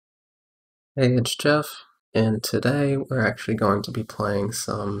Hey, it's Jeff, and today we're actually going to be playing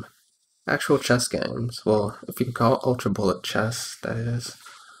some actual chess games. Well, if you can call it Ultra Bullet chess, that is.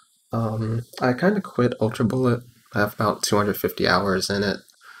 I kind of quit Ultra Bullet. I have about 250 hours in it,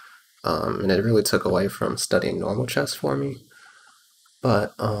 and it really took away from studying normal chess for me.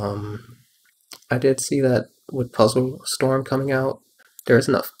 But I did see that with Puzzle Storm coming out, there is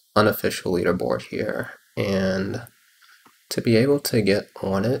an unofficial leaderboard here, and to be able to get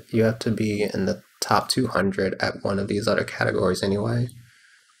on it, you have to be in the top 200 at one of these other categories anyway.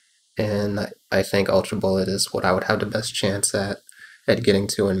 And I think Ultra Bullet is what I would have the best chance at getting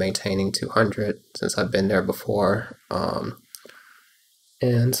to and maintaining 200 since I've been there before.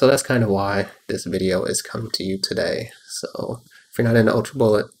 And so that's kind of why this video is coming to you today. So if you're not into Ultra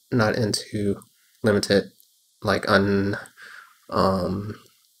Bullet, not into limited, like um, I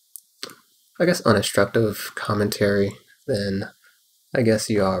guess uninstructive commentary, then I guess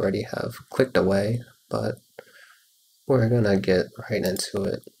you already have clicked away, but we're gonna get right into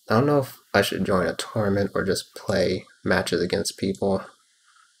it. I don't know if I should join a tournament or just play matches against people.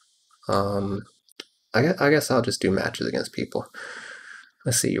 Um, I guess I'll just do matches against people.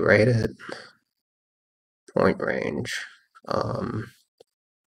 Let's see, rated, point range. Um,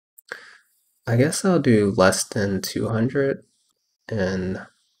 I guess I'll do less than 200 and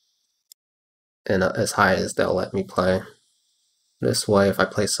as high as they'll let me play. This way, if I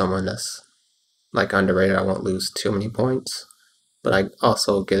play someone that's like underrated, I won't lose too many points. But I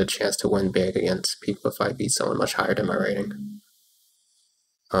also get a chance to win big against people if I beat someone much higher than my rating.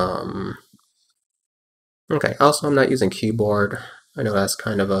 Um, okay, also I'm not using keyboard. I know that's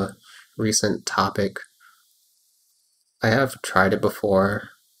kind of a recent topic. I have tried it before,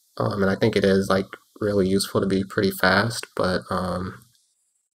 and I think it is like really useful to be pretty fast, but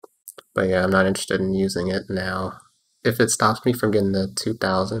yeah, I'm not interested in using it now. If it stops me from getting the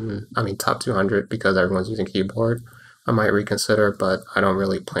 2000, I mean top 200 because everyone's using keyboard, I might reconsider, but I don't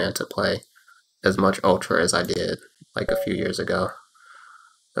really plan to play as much Ultra as I did like a few years ago.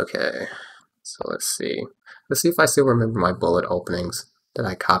 Okay, so let's see. Let's see if I still remember my bullet openings that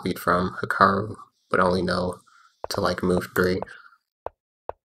I copied from Hikaru, but only know to like move 3.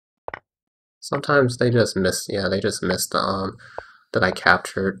 Sometimes they just miss, yeah, they just miss the that I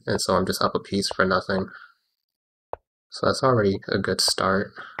captured, and so I'm just up a piece for nothing. So that's already a good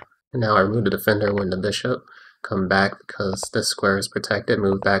start. And now I remove the defender when the bishop, come back because this square is protected,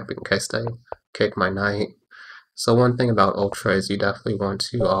 move back in case they kick my knight. So one thing about Ultra is you definitely want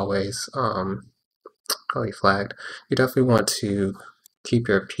to always, oh, he flagged. You definitely want to keep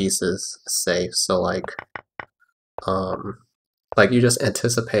your pieces safe. So like you just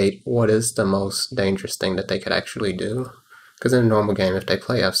anticipate what is the most dangerous thing that they could actually do. Because in a normal game, if they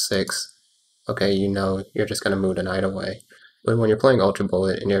play f6, okay, you know you're just going to move the knight away. But when you're playing Ultra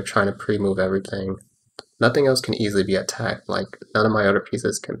Bullet and you're trying to pre-move everything, nothing else can easily be attacked. Like, none of my other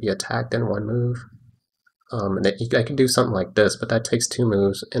pieces can be attacked in one move. I could do something like this, but that takes 2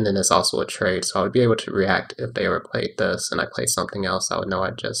 moves, and then it's also a trade, so I would be able to react if they ever played this, and I played something else, I would know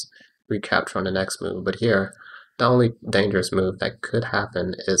I'd just recapture on the next move. But here, the only dangerous move that could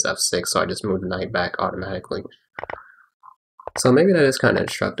happen is f6, so I just move the knight back automatically. So maybe that is kind of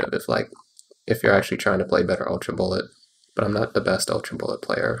instructive if you're actually trying to play better Ultra Bullet, but I'm not the best Ultra Bullet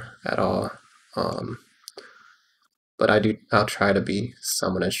player at all. But I'll try to be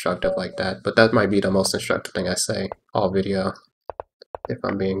somewhat instructive like that. But that might be the most instructive thing I say all video, if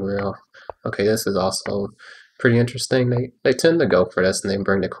I'm being real. Okay, this is also pretty interesting. They tend to go for this and they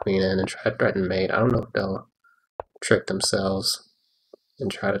bring the queen in and try to threaten mate. I don't know if they'll trick themselves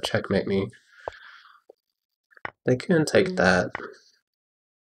and try to checkmate me. They can take that.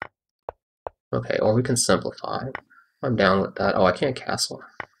 Okay, or we can simplify. I'm down with that. Oh, I can't castle.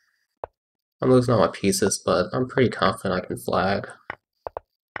 I'm losing all my pieces, but I'm pretty confident I can flag.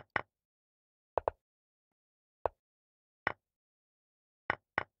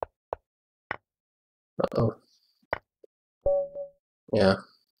 Uh-oh. Yeah.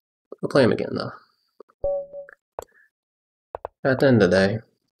 We'll play him again, though. At the end of the day,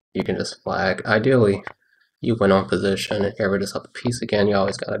 you can just flag. Ideally, you win on position and get rid of up a piece again. You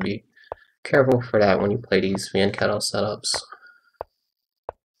always gotta be careful for that when you play these Fianchetto setups.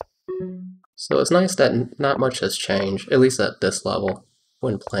 So it's nice that not much has changed, at least at this level,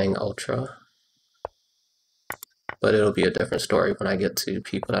 when playing Ultra. But it'll be a different story when I get to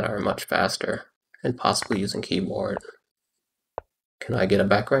people that are much faster and possibly using keyboard. Can I get a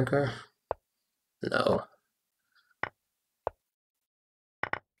back ranker? No.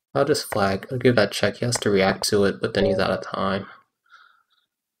 I'll just flag. I'll give that check. He has to react to it, but then he's out of time.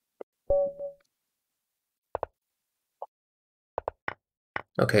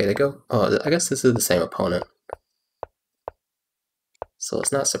 Okay, they go. Oh, I guess this is the same opponent. So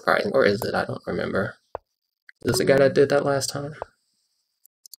it's not surprising. Or is it? I don't remember. Is this the guy that did that last time?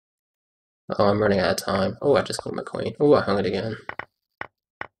 Oh, I'm running out of time. Oh, I just hung my queen. Oh, I hung it again.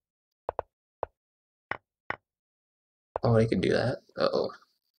 Oh, he could do that. Uh-oh.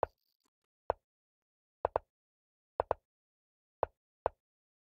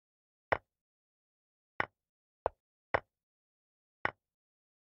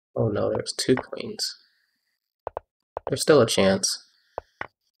 Oh no, there's two queens. There's still a chance.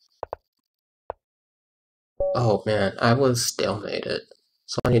 Oh man, I was stalemated.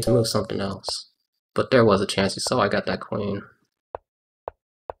 So I need to move something else. But there was a chance. You saw I got that queen.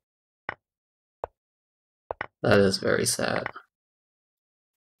 That is very sad.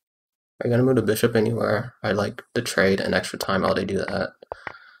 Are you gonna move the bishop anywhere? I like the trade and extra time. Oh, they do that.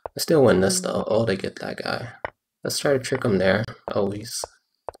 I still win this though. Oh, they get that guy. Let's try to trick him there. Oh, he's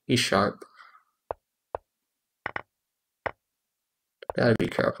sharp. Gotta be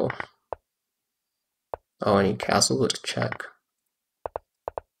careful. Oh, and he castled with check.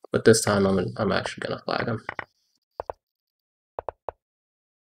 But this time I'm actually gonna flag him.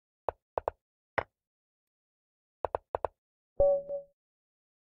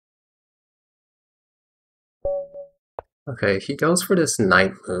 Okay, he goes for this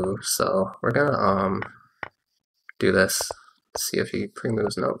knight move, so we're gonna do this. See if he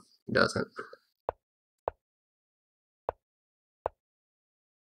pre-moves. Nope, he doesn't.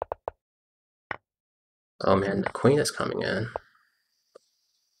 Oh man, the queen is coming in.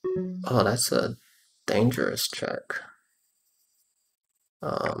 Oh, that's a dangerous check.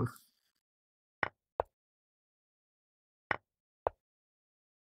 Um,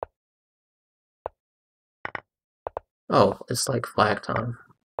 oh, it's like flag time.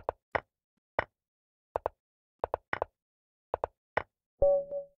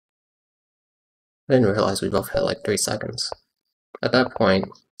 I didn't realize we both had like 3 seconds. At that point,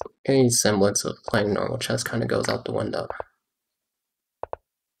 any semblance of playing normal chess kind of goes out the window.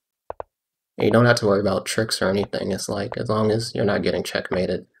 And you don't have to worry about tricks or anything. It's like, as long as you're not getting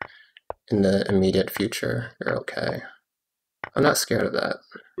checkmated in the immediate future, you're okay. I'm not scared of that.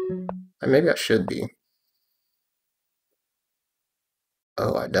 Maybe I should be.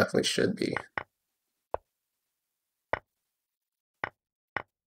 Oh, I definitely should be.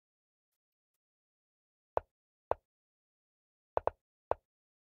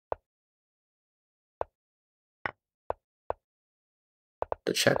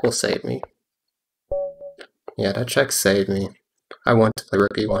 The check will save me. Yeah, that check saved me. I wanted to play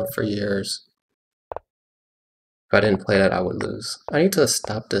Rook E1 for years. If I didn't play that, I would lose. I need to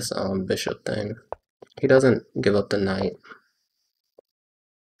stop this bishop thing. He doesn't give up the knight.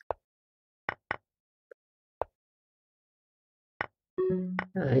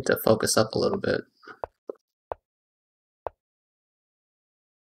 I need to focus up a little bit.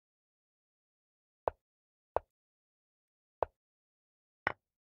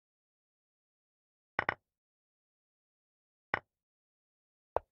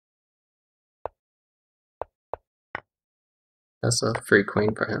 That's a free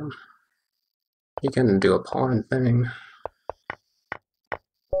queen for him. He can do a pawn thing.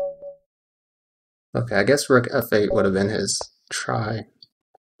 Okay, I guess Rook F8 would have been his try.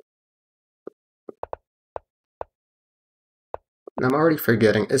 And I'm already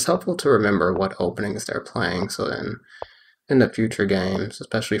forgetting. It's helpful to remember what openings they're playing, so then in the future games,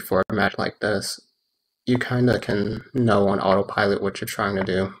 especially for a match like this, you kind of can know on autopilot what you're trying to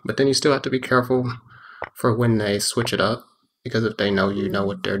do. But then you still have to be careful for when they switch it up, because if they know you know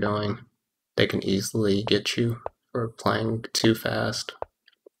what they're doing, they can easily get you for playing too fast.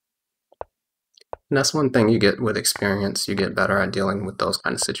 And that's one thing you get with experience. You get better at dealing with those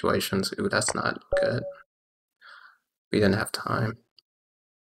kind of situations. Ooh, that's not good. We didn't have time.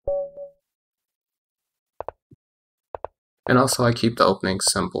 And also I keep the openings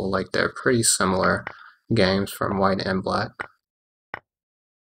simple, like they're pretty similar games from white and black.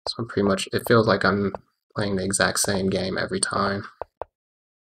 So I'm pretty much, it feels like I'm playing the exact same game every time.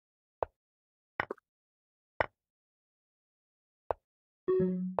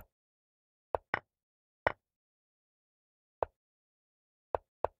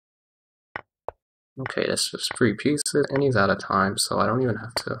 Okay, that's just 3 pieces, and he's out of time, so I don't even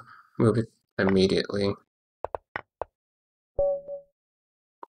have to move it immediately.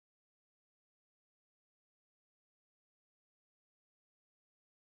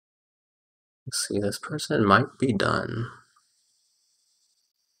 Let's see, this person might be done.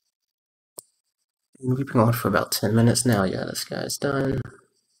 We've been going for about 10 minutes now. Yeah, this guy's done.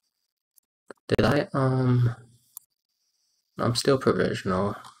 Did I, I'm still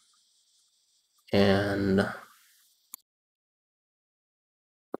provisional. And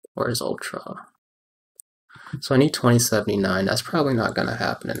where's Ultra? So I need 2079. That's probably not going to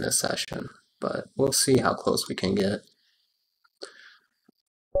happen in this session, but we'll see how close we can get.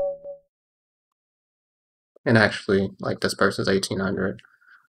 And actually, like, this person's 1800.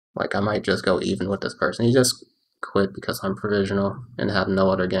 Like, I might just go even with this person. He just quit because I'm provisional and have no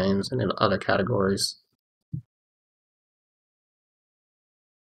other games and in other categories.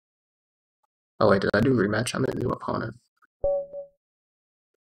 Oh wait, did I do rematch? I'm a new opponent.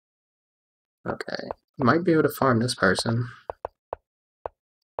 Okay, might be able to farm this person.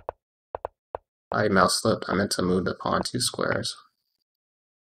 I mouse slipped. I meant to move the pawn 2 squares.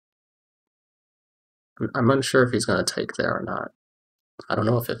 I'm unsure if he's going to take there or not. I don't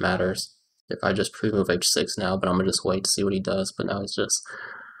know if it matters if I just pre-move h6 now, but I'm going to just wait to see what he does. But now he's just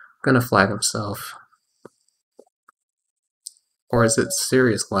going to flag himself. Or is it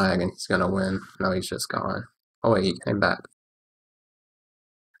serious lag and he's going to win? No, he's just gone. Oh wait, he came back.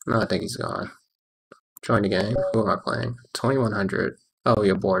 No, I think he's gone. Join the game. Who am I playing? 2100. Oh, he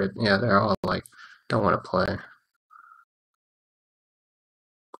aborted. Yeah, they're all like, don't want to play.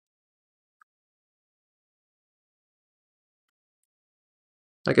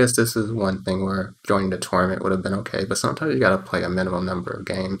 I guess this is one thing where joining the tournament would have been okay, but sometimes you gotta play a minimum number of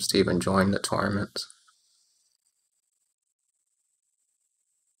games to even join the tournaments.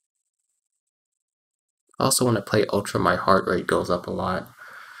 Also, when I play Ultra, my heart rate goes up a lot.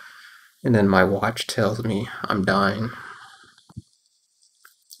 And then my watch tells me I'm dying.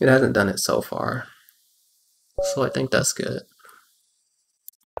 It hasn't done it so far. So I think that's good.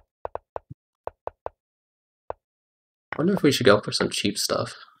 I wonder if we should go for some cheap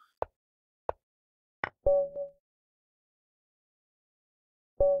stuff.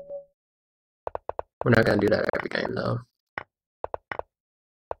 We're not gonna do that every game though.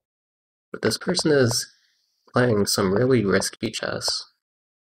 But this person is playing some really risky chess.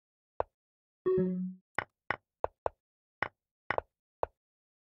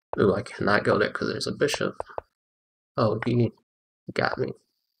 Ooh, I cannot go there because there's a bishop. Oh, he got me.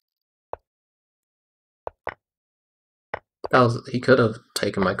 He could have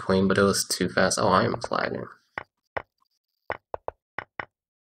taken my queen, but it was too fast. Oh, I am flagging.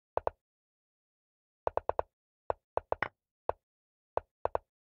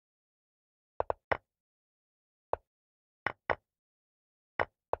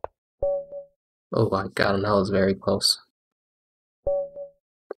 Oh my god, and that was very close.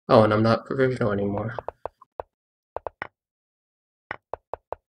 Oh, and I'm not provisional anymore.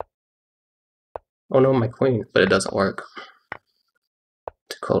 Oh no, my queen, but it doesn't work.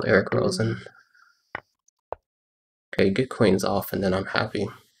 To quote Eric Rosen. Okay, get queens off and then I'm happy.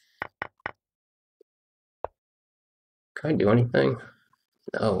 Can I do anything?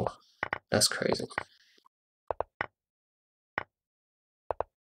 No, that's crazy.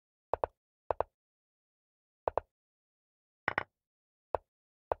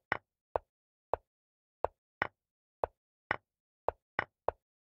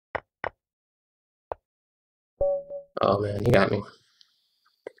 Oh man, he got me.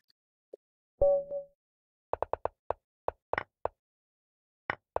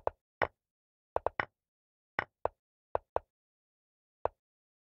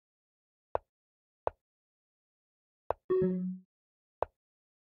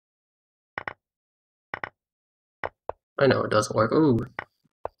 I know it doesn't work. Ooh,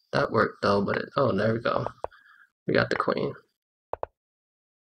 that worked though, but oh, there we go. We got the queen.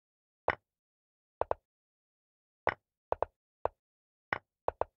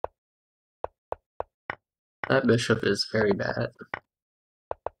 That bishop is very bad.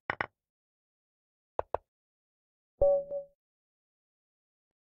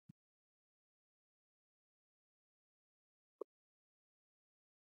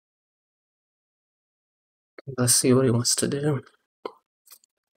 Let's see what he wants to do.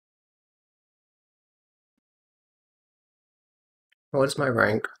 What is my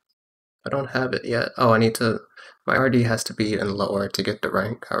rank? I don't have it yet. Oh, I need to... My RD has to be in lower to get the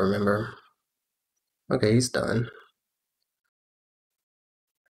rank, I remember. Okay, he's done.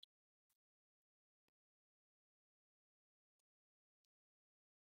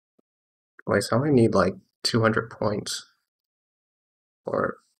 Wait, so I only need like 200 points.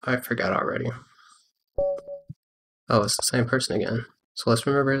 Or, I forgot already. Oh, it's the same person again. So let's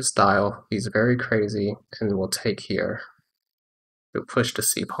remember his style. He's very crazy, and we'll take here. We'll push the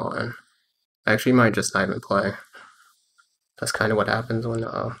C pawn. Actually, might just not even play. That's kind of what happens when,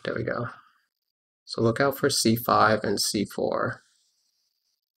 oh, there we go. So look out for C5 and C4.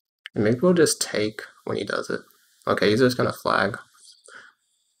 And maybe we'll just take when he does it. Okay, he's just gonna flag.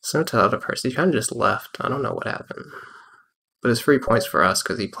 So to the other person, he kind of just left. I don't know what happened. But it's 3 points for us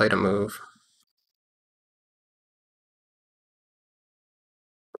because he played a move.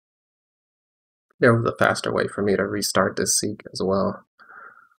 There was a faster way for me to restart this seek as well.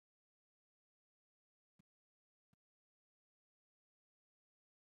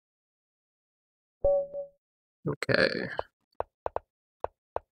 Okay.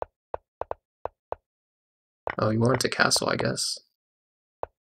 Oh, he wanted to castle, I guess.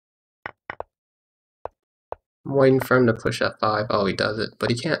 I'm waiting for him to push f5. Oh, he does it, but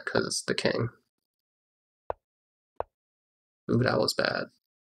he can't because it's the king. Ooh, that was bad.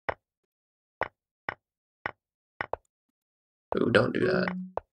 Ooh, don't do that.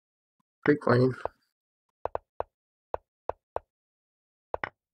 Pre-queen.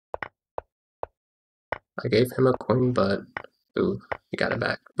 I gave him a queen, but ooh, he got it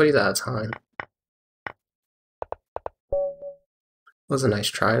back. But he's out of time. Was a nice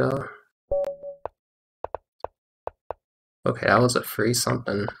try though. Okay, that was a free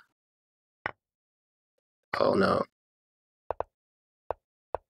something. Oh no.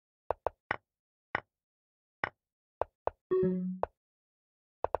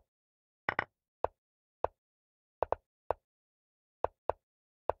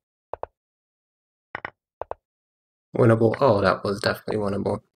 Winnable. Oh, that was definitely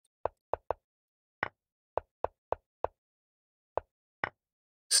winnable.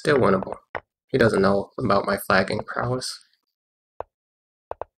 Still winnable. He doesn't know about my flagging prowess.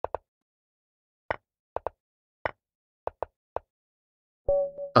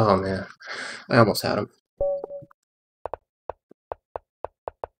 Oh man, I almost had him.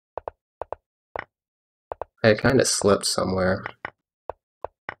 I kind of slipped somewhere.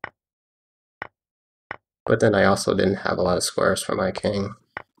 But then I also didn't have a lot of squares for my king.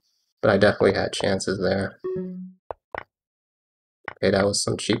 But I definitely had chances there. Okay, that was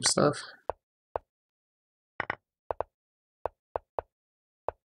some cheap stuff.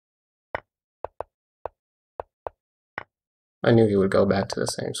 I knew he would go back to the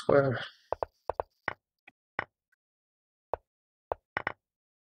same square.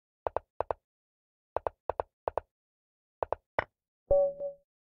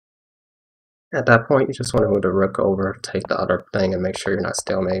 At that point, you just want to move the rook over, take the other thing, and make sure you're not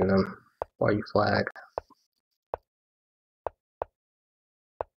stalemating them while you flag.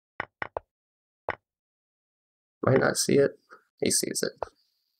 Might not see it. He sees it.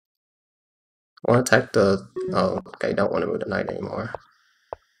 I want to attack the... Oh, okay, don't want to move the knight anymore.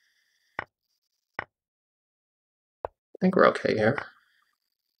 I think we're okay here.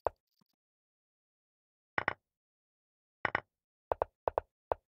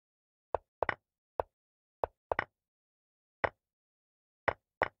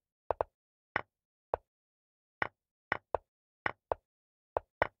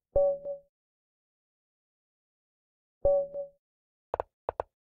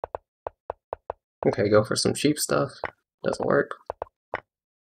 Okay, go for some cheap stuff. Doesn't work.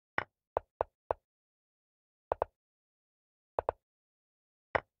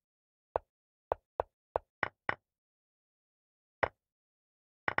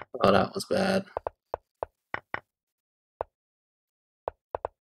 Oh, that was bad.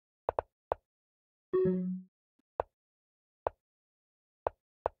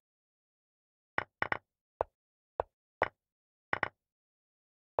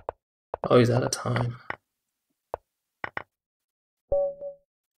 Oh, he's out of time.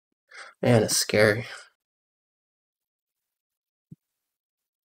 Man, it's scary.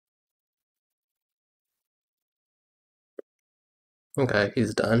 Okay,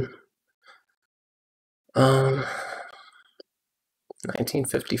 he's done.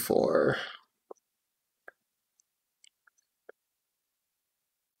 1954.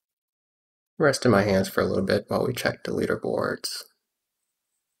 Rest in my hands for a little bit while we check the leaderboards.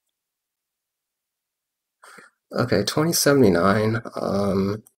 Okay, 2079.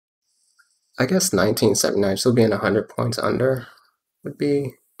 I guess 1979, still being 100 points under would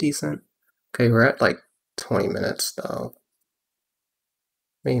be decent. Okay, we're at like 20 minutes though.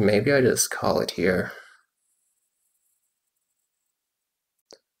 I mean, maybe I just call it here.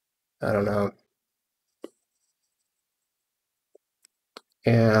 I don't know.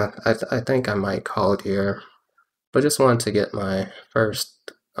 Yeah, I think I might call it here. But just wanted to get my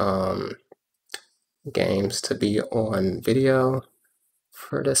first games to be on video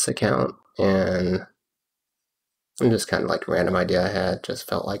for this account, and I'm just kind of like a random idea I had, just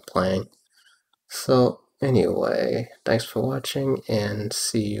felt like playing. So anyway, thanks for watching and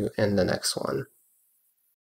see you in the next one.